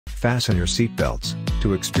Fasten your seatbelts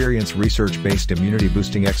to experience research-based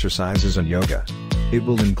immunity-boosting exercises and yoga. It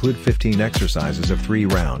will include 15 exercises of 3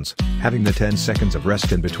 rounds, having the 10 seconds of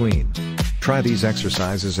rest in between. Try these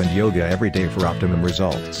exercises and yoga every day for optimum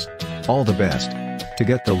results. All the best. To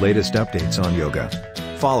get the latest updates on yoga,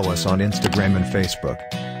 follow us on Instagram and Facebook.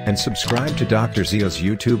 And subscribe to Dr. Zio's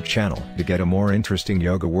YouTube channel to get a more interesting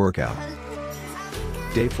yoga workout.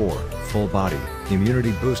 Day 4, Full Body,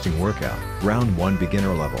 Immunity Boosting Workout, Round 1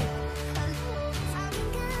 Beginner Level.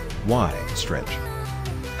 Why stretch?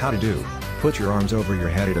 How to do. Put your arms over your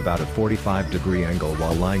head at about a 45-degree angle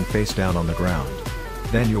while lying face down on the ground.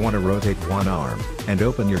 Then you want to rotate one arm, and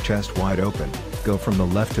open your chest wide open. Go from the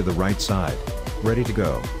left to the right side. Ready to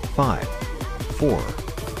go. 5, 4,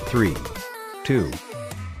 3, 2,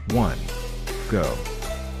 1. Go.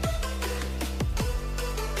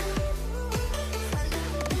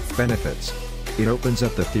 Benefits. It opens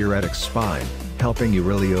up the thoracic spine, helping you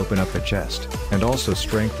really open up the chest, and also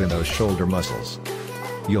strengthen those shoulder muscles.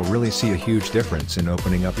 You'll really see a huge difference in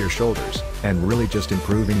opening up your shoulders, and really just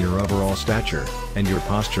improving your overall stature, and your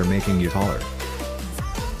posture, making you taller.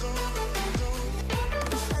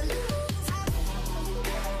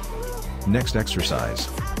 Next exercise,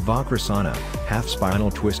 Vakrasana, half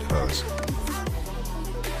spinal twist pose.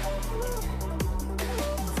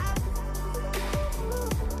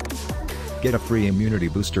 Get a free Immunity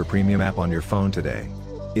Booster Premium app on your phone today.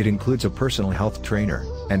 It includes a personal health trainer,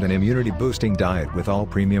 and an immunity-boosting diet with all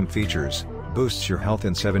premium features, boosts your health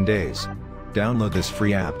in 7 days. Download this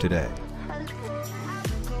free app today.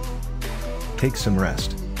 Take some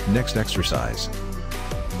rest. Next exercise,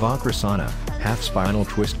 Vakrasana, half spinal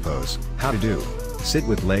twist pose. How to do. Sit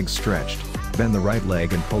with legs stretched, bend the right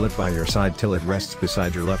leg and pull it by your side till it rests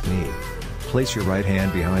beside your left knee. Place your right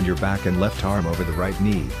hand behind your back and left arm over the right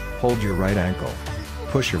knee, hold your right ankle.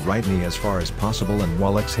 Push your right knee as far as possible and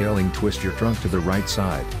while exhaling twist your trunk to the right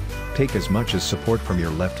side. Take as much as support from your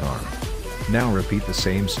left arm. Now repeat the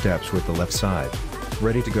same steps with the left side.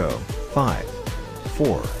 Ready to go. 5,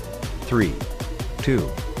 4, 3, 2,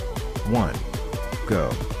 1.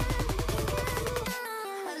 Go.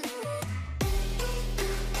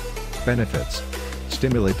 Benefits.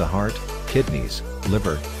 Stimulate the heart, kidneys,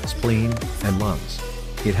 liver, spleen, and lungs.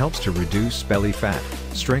 It helps to reduce belly fat,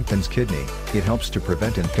 strengthens kidney, it helps to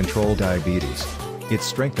prevent and control diabetes. It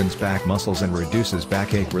strengthens back muscles and reduces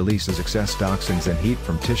backache, releases excess toxins and heat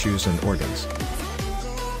from tissues and organs.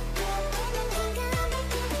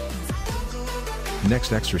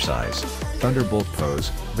 Next exercise, Thunderbolt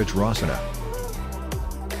pose, Vajrasana.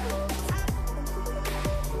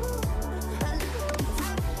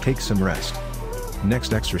 Take some rest.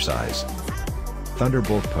 Next exercise,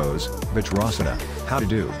 Thunderbolt pose, Vajrasana. How to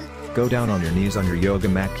do. Go down on your knees on your yoga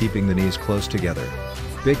mat, keeping the knees close together.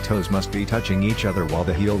 Big toes must be touching each other while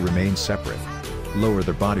the heel remains separate. Lower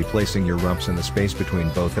the body, placing your rumps in the space between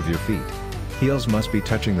both of your feet. Heels must be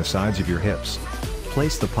touching the sides of your hips.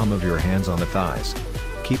 Place the palm of your hands on the thighs.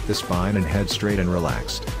 Keep the spine and head straight and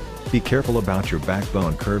relaxed. Be careful about your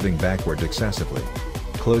backbone curving backward excessively.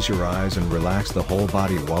 Close your eyes and relax the whole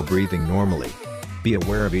body while breathing normally. Be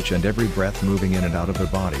aware of each and every breath moving in and out of the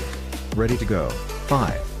body. Ready to go.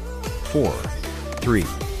 5, 4, 3,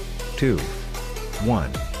 2,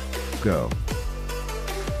 1. Go.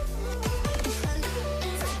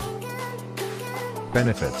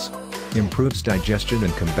 Benefits. Improves digestion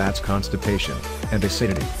and combats constipation and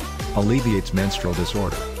acidity. Alleviates menstrual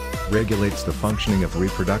disorder. Regulates the functioning of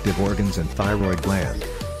reproductive organs and thyroid gland.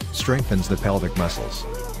 Strengthens the pelvic muscles.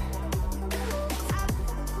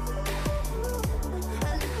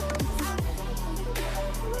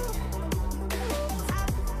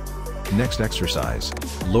 Next exercise,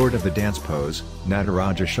 Lord of the Dance pose,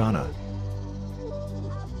 Natarajasana.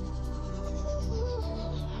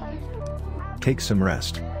 Take some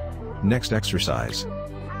rest. Next exercise,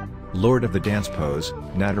 Lord of the Dance pose,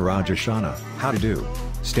 Natarajasana. How to do.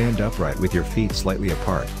 Stand upright with your feet slightly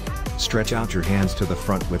apart. Stretch out your hands to the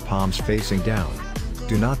front with palms facing down.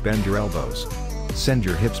 Do not bend your elbows. Send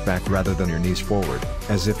your hips back rather than your knees forward,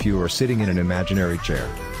 as if you are sitting in an imaginary chair.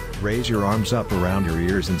 Raise your arms up around your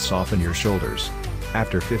ears and soften your shoulders.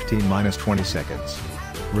 After 15-20 seconds.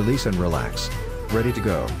 Release and relax. Ready to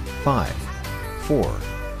go. 5, 4,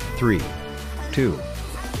 3, 2,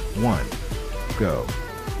 1. Go.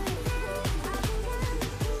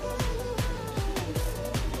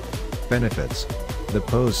 Benefits. The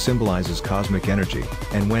pose symbolizes cosmic energy,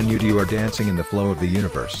 and when you are dancing in the flow of the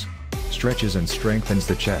universe. Stretches and strengthens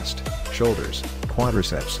the chest, shoulders,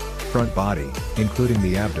 quadriceps, front body, including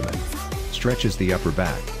the abdomen. Stretches the upper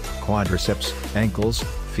back, quadriceps, ankles,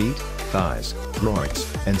 feet, thighs, groins,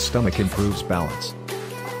 and stomach. Improves balance.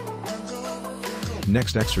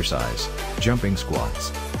 Next exercise, jumping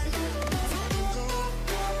squats.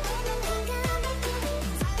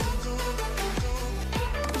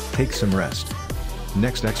 Take some rest.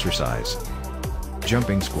 Next exercise,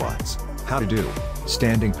 jumping squats. How to do: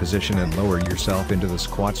 standing position and lower yourself into the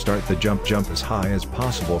squat. Start the jump as high as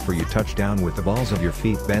possible for you. Touch down with the balls of your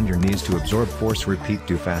feet. Bend your knees to absorb force. Repeat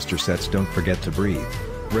 2 faster sets. Don't forget to breathe.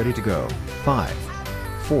 Ready to go. 5,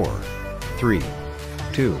 4, 3,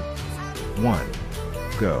 2, 1,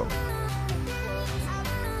 go.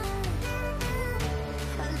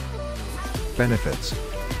 Benefits: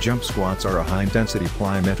 jump squats are a high-intensity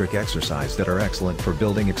plyometric exercise that are excellent for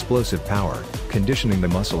building explosive power, conditioning the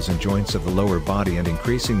muscles and joints of the lower body and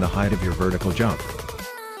increasing the height of your vertical jump.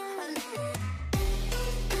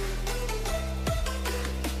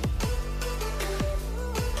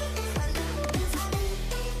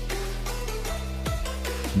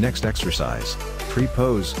 Next exercise, tree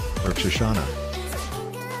pose, Vrikshasana.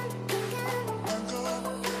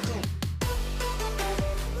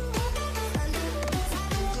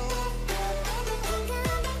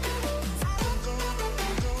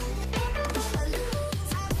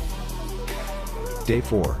 Day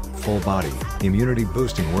 4, full body, immunity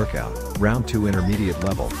boosting workout, round 2 intermediate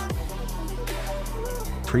level.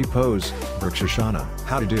 Tree pose, Vrikshasana.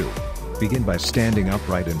 How to do: begin by standing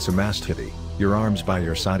upright in Samasthiti, your arms by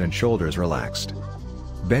your side and shoulders relaxed.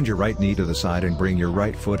 Bend your right knee to the side and bring your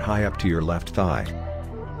right foot high up to your left thigh.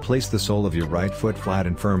 Place the sole of your right foot flat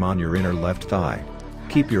and firm on your inner left thigh.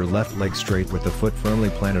 Keep your left leg straight with the foot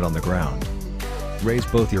firmly planted on the ground. Raise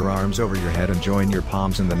both your arms over your head and join your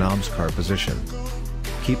palms in the Namaskar position.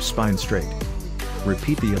 Keep spine straight.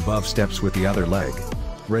 Repeat the above steps with the other leg.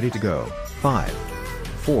 Ready to go. 5,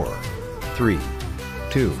 4, 3,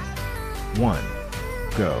 2, 1,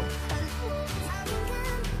 go.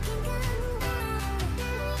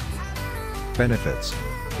 Benefits: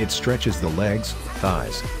 it stretches the legs,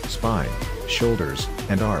 thighs, spine, shoulders,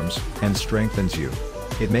 and arms, and strengthens you.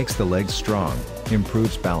 It makes the legs strong,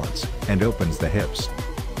 improves balance, and opens the hips.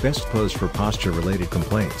 Best pose for posture-related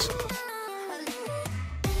complaints.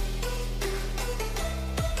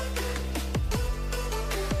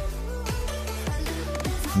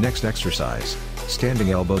 Next exercise, standing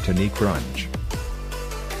elbow to knee crunch.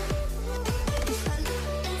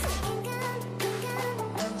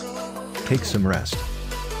 Take some rest.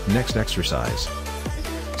 Next exercise,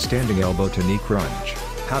 standing elbow to knee crunch.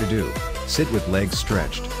 How to do: sit with legs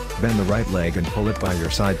stretched, bend the right leg and pull it by your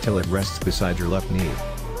side till it rests beside your left knee.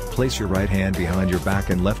 Place your right hand behind your back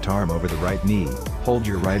and left arm over the right knee, hold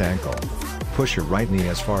your right ankle. Push your right knee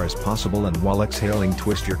as far as possible and while exhaling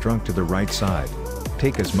twist your trunk to the right side.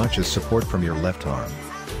 Take as much as support from your left arm.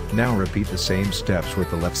 Now repeat the same steps with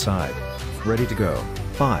the left side. Ready to go.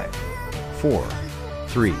 5, 4,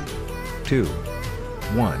 3, 2,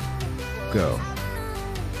 1, go.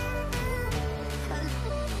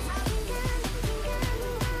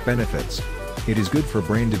 Benefits: it is good for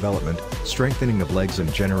brain development, strengthening of legs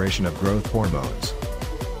and generation of growth hormones.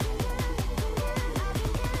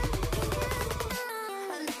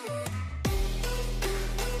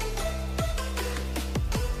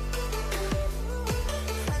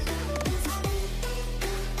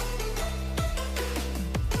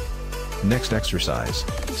 Next exercise,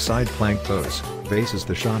 side plank pose,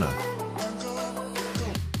 Vasisthasana.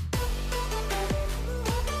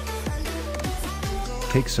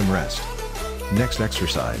 Take some rest. Next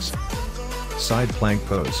exercise, side plank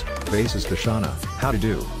pose, Vasisthasana. How to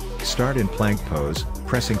do: start in plank pose,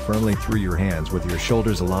 pressing firmly through your hands with your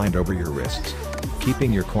shoulders aligned over your wrists.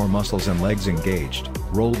 Keeping your core muscles and legs engaged,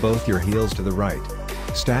 roll both your heels to the right.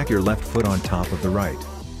 Stack your left foot on top of the right.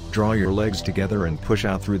 Draw your legs together and push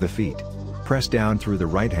out through the feet. Press down through the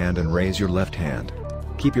right hand and raise your left hand.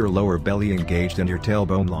 Keep your lower belly engaged and your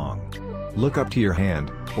tailbone long. Look up to your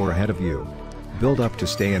hand, or ahead of you. Build up to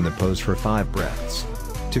stay in the pose for 5 breaths.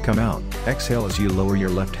 To come out, exhale as you lower your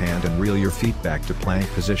left hand and reel your feet back to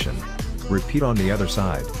plank position. Repeat on the other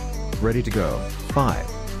side. Ready to go. 5,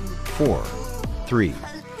 4, 3,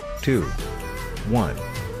 2, 1,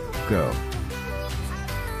 go.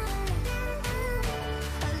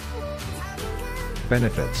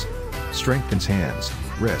 Benefits: strengthens hands,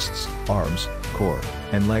 wrists, arms, core,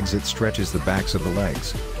 and legs. It stretches the backs of the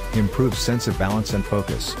legs. Improves sense of balance and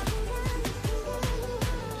focus.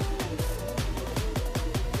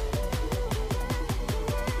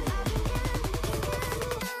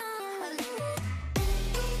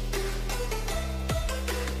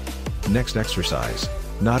 Next exercise,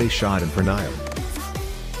 Nadi Shodhana Pranayam.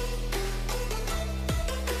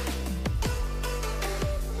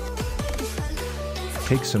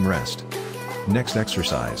 Take some rest. Next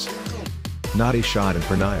exercise, Nadi Shodhana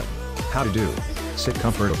Pranayam. How to do. Sit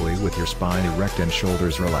comfortably with your spine erect and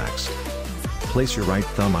shoulders relaxed. Place your right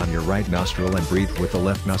thumb on your right nostril and breathe with the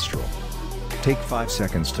left nostril. Take 5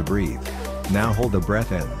 seconds to breathe. Now hold the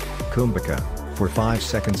breath in, Kumbhaka, for 5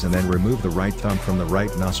 seconds and then remove the right thumb from the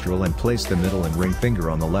right nostril and place the middle and ring finger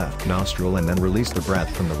on the left nostril and then release the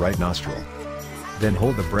breath from the right nostril. Then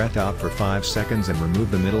hold the breath out for 5 seconds and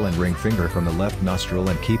remove the middle and ring finger from the left nostril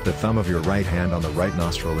and keep the thumb of your right hand on the right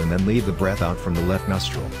nostril and then leave the breath out from the left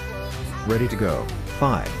nostril. Ready to go.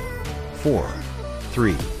 5, 4,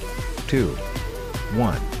 3, 2,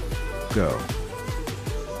 1, go.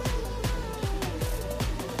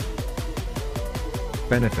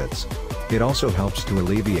 Benefits. It also helps to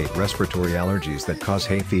alleviate respiratory allergies that cause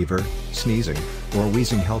hay fever, sneezing, or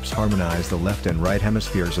wheezing. Helps harmonize the left and right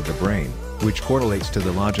hemispheres of the brain, which correlates to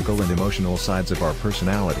the logical and emotional sides of our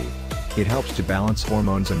personality. It helps to balance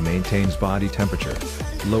hormones and maintains body temperature,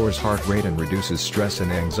 lowers heart rate and reduces stress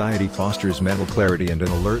and anxiety, fosters mental clarity and an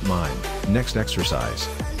alert mind. Next exercise.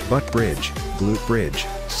 Butt bridge, glute bridge,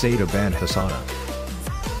 Sada Bandhasana.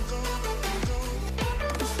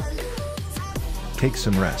 Take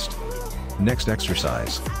some rest. Next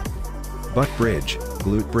exercise. Butt bridge,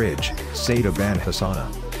 glute bridge, Sada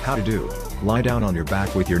Bandhasana. How to do. Lie down on your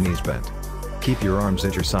back with your knees bent. Keep your arms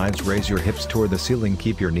at your sides, raise your hips toward the ceiling,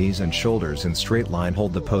 keep your knees and shoulders in straight line,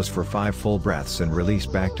 hold the pose for 5 full breaths and release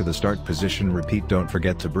back to the start position. Repeat, don't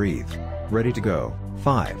forget to breathe. Ready to go.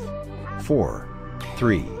 5, 4,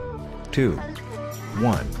 3, 2,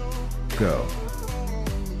 1, go.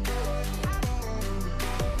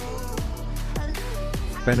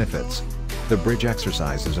 Benefits. The bridge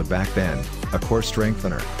exercise is a back bend, a core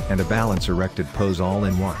strengthener, and a balance erected pose all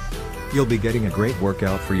in one. You'll be getting a great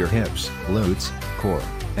workout for your hips, glutes, core,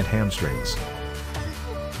 and hamstrings.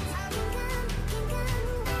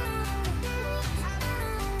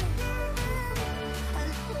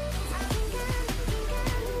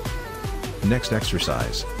 Next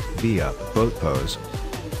exercise. V-up boat pose.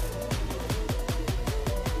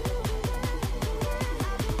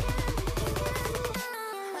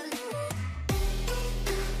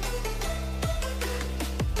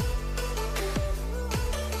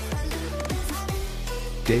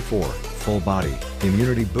 Day 4, full body,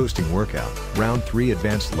 immunity boosting workout, round 3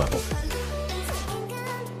 advanced level.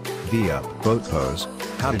 V-up boat pose.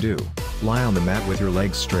 How to do. Lie on the mat with your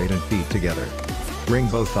legs straight and feet together. Bring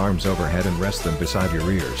both arms overhead and rest them beside your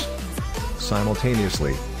ears.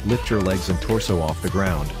 Simultaneously, lift your legs and torso off the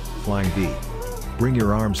ground, flying V. Bring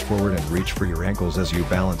your arms forward and reach for your ankles as you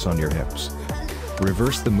balance on your hips.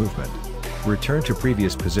 Reverse the movement. Return to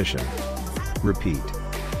previous position. Repeat.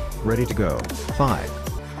 Ready to go. 5,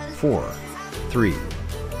 4, 3,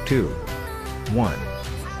 2, 1,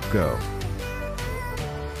 go.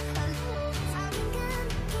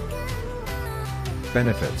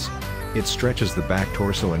 Benefits. It stretches the back,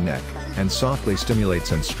 torso and neck, and softly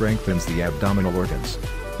stimulates and strengthens the abdominal organs.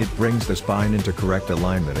 It brings the spine into correct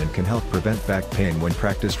alignment and can help prevent back pain when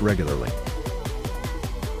practiced regularly.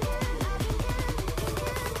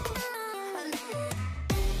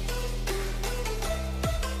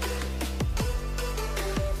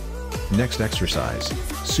 Next exercise.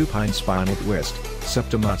 Supine spinal twist,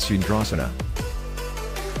 Suptamatsundrasana.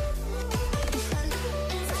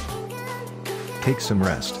 Take some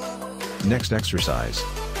rest. Next exercise.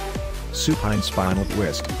 Supine spinal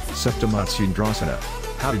twist, Suptamatsundrasana.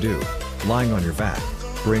 How to do. Lying on your back,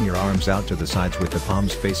 bring your arms out to the sides with the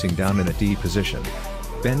palms facing down in a D position.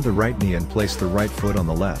 Bend the right knee and place the right foot on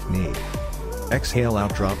the left knee. Exhale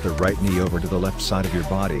out, drop the right knee over to the left side of your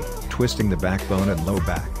body, twisting the backbone and low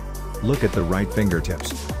back. Look at the right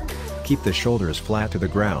fingertips. Keep the shoulders flat to the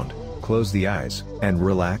ground, close the eyes, and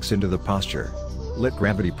relax into the posture. Let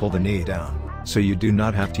gravity pull the knee down, so you do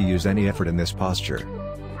not have to use any effort in this posture.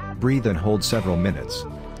 Breathe and hold several minutes.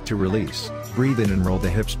 To release, breathe in and roll the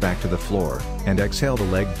hips back to the floor, and exhale the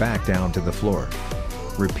leg back down to the floor.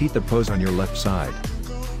 Repeat the pose on your left side.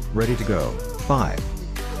 Ready to go. 5,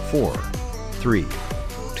 4, 3,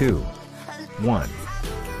 2, 1,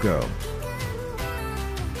 go.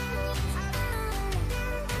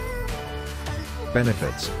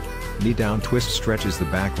 Benefits. Knee down twist stretches the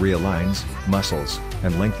back, realigns muscles,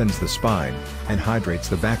 and lengthens the spine, and hydrates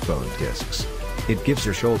the backbone discs. It gives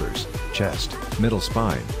your shoulders, chest, middle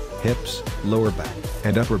spine, hips, lower back,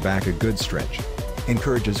 and upper back a good stretch.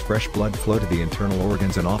 Encourages fresh blood flow to the internal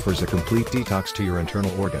organs and offers a complete detox to your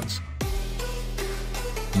internal organs.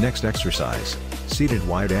 Next exercise. Seated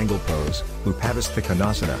wide angle pose, Upavasthika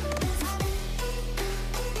Konasana.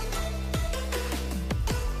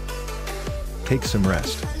 Take some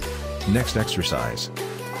rest. Next exercise.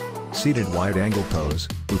 Seated wide angle pose,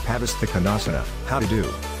 Upavastha Konasana. How to do.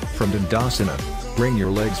 From Dandasana, bring your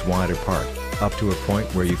legs wide apart, up to a point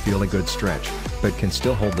where you feel a good stretch, but can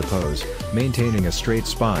still hold the pose, maintaining a straight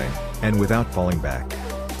spine, and without falling back.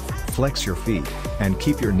 Flex your feet, and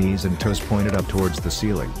keep your knees and toes pointed up towards the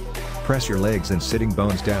ceiling. Press your legs and sitting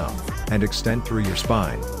bones down, and extend through your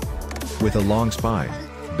spine. With a long spine,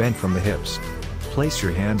 bend from the hips. Place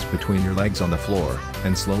your hands between your legs on the floor,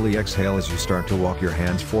 and slowly exhale as you start to walk your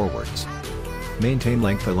hands forwards. Maintain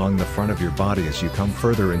length along the front of your body as you come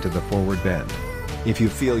further into the forward bend. If you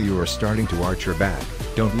feel you are starting to arch your back,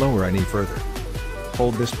 don't lower any further.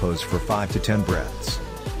 Hold this pose for 5 to 10 breaths.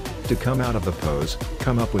 To come out of the pose,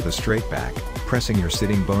 come up with a straight back, pressing your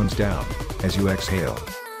sitting bones down, as you exhale.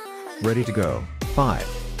 Ready to go. 5,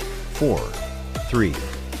 4, 3,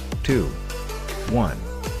 2, 1,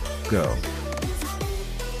 go.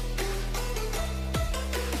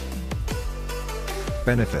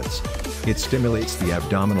 Benefits. It stimulates the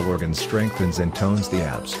abdominal organs, strengthens and tones the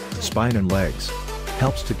abs, spine and legs.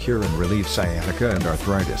 Helps to cure and relieve sciatica and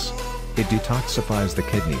arthritis. It detoxifies the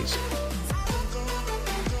kidneys.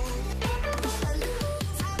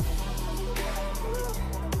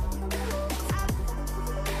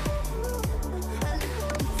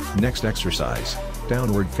 Next exercise,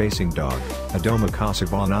 downward facing dog, Adho Mukha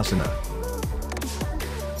Savasana.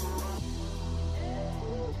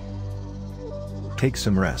 Take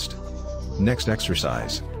some rest. Next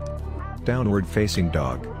exercise, downward facing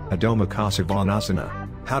dog, Adho Mukha Savasana.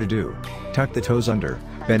 How to do. Tuck the toes under,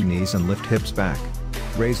 bend knees and lift hips back.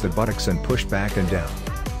 Raise the buttocks and push back and down.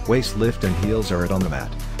 Waist lift and heels are on the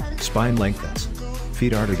mat. Spine lengthens.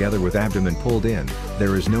 Feet are together with abdomen pulled in,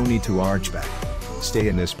 there is no need to arch back. Stay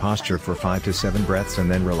in this posture for 5 to 7 breaths and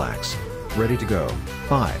then relax. Ready to go.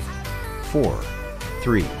 5, 4,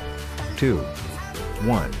 3, 2,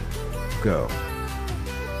 1, go.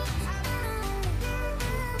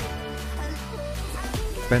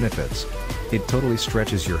 Benefits. It totally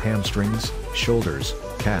stretches your hamstrings, shoulders,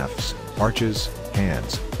 calves, arches,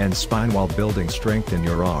 hands, and spine while building strength in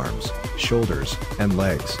your arms, shoulders, and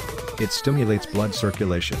legs. It stimulates blood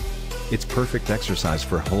circulation. It's perfect exercise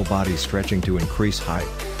for whole body stretching to increase height.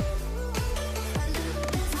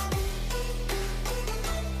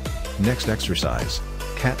 Next exercise,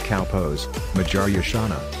 cat-cow pose,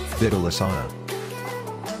 Majaryasana, Vidalasana.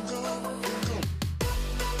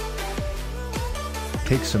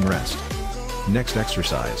 Take some rest. Next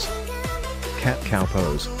exercise, cat-cow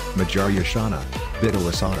pose, Majaryasana,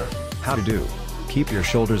 Vidalasana. How to do. Keep your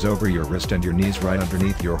shoulders over your wrist and your knees right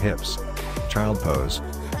underneath your hips. Child pose.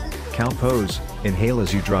 Cow pose, inhale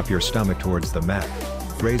as you drop your stomach towards the mat.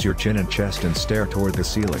 Raise your chin and chest and stare toward the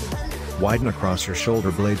ceiling. Widen across your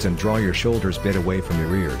shoulder blades and draw your shoulders bit away from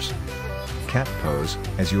your ears. Cat pose,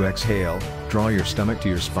 as you exhale, draw your stomach to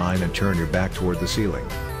your spine and turn your back toward the ceiling.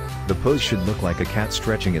 The pose should look like a cat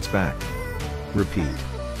stretching its back. Repeat.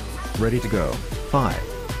 Ready to go. 5,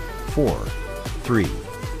 4, 3,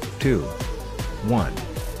 2, 1,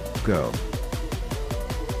 go.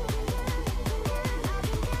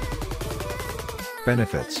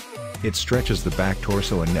 Benefits. It stretches the back,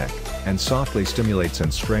 torso and neck, and softly stimulates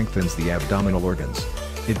and strengthens the abdominal organs.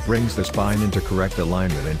 It brings the spine into correct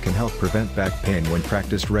alignment and can help prevent back pain when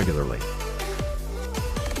practiced regularly.